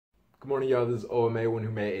Good morning, y'all. This is OMA, one who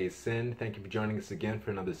may ascend. Thank you for joining us again for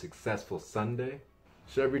another successful Sunday.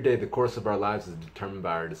 So every day, the course of our lives is determined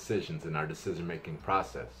by our decisions and our decision-making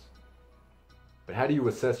process. But how do you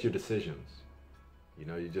assess your decisions?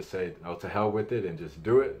 You just say, oh, to hell with it and just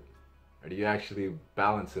do it? Or do you actually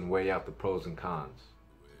balance and weigh out the pros and cons?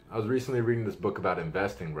 I was recently reading this book about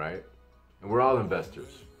investing, right? And we're all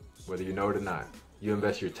investors, whether you know it or not. You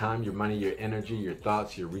invest your time, your money, your energy, your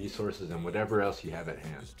thoughts, your resources, and whatever else you have at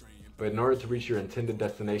hand. But in order to reach your intended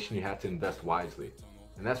destination, you have to invest wisely.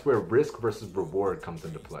 And that's where risk versus reward comes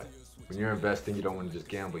into play. When you're investing, you don't want to just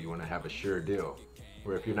gamble, you want to have a sure deal.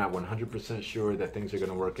 Where if you're not 100% sure that things are going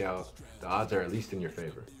to work out, the odds are at least in your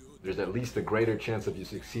favor. There's at least a greater chance of you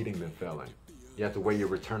succeeding than failing. You have to weigh your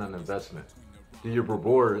return on investment. Do your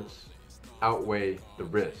rewards outweigh the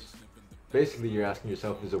risk? Basically, you're asking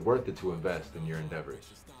yourself, is it worth it to invest in your endeavors?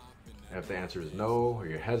 And if the answer is no, or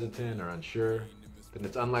you're hesitant or unsure, then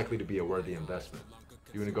it's unlikely to be a worthy investment.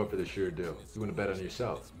 You want to go for the sure deal. You want to bet on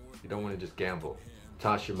yourself. You don't want to just gamble,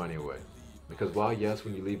 toss your money away. Because while yes,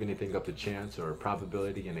 when you leave anything up to chance or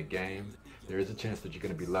probability in a game, there is a chance that you're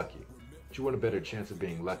going to be lucky. But you want a better chance of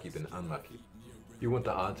being lucky than unlucky. You want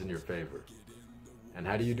the odds in your favor. And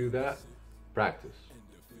how do you do that? Practice.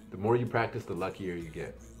 The more you practice, the luckier you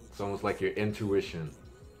get. It's almost like your intuition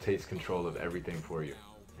takes control of everything for you.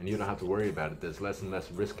 And you don't have to worry about it. There's less and less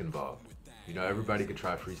risk involved. Everybody can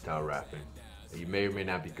try freestyle rapping. You may or may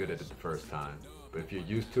not be good at it the first time. But if you're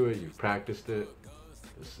used to it, you've practiced it,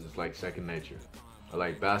 this is like second nature. Or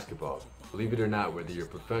like basketball. Believe it or not, whether you're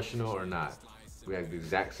professional or not, we have the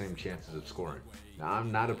exact same chances of scoring. Now,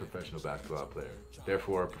 I'm not a professional basketball player.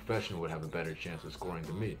 Therefore, a professional would have a better chance of scoring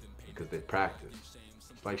than me because they practice.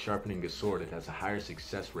 It's like sharpening a sword. It has a higher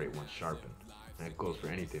success rate once sharpened. And it goes for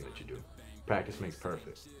anything that you do. Practice makes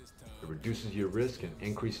perfect. It reduces your risk and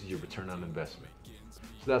increases your return on investment.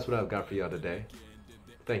 So that's what I've got for y'all today.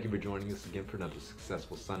 Thank you for joining us again for another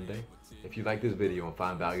successful Sunday. If you like this video and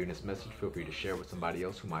find value in this message, feel free to share with somebody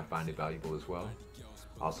else who might find it valuable as well.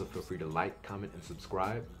 Also, feel free to like, comment, and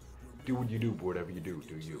subscribe. Do what you do, but whatever you do,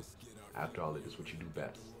 do you. After all, it is what you do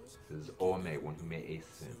best. This is OMA, one who may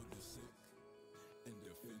ascend.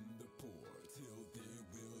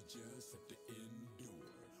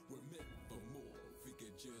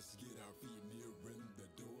 Just get our feet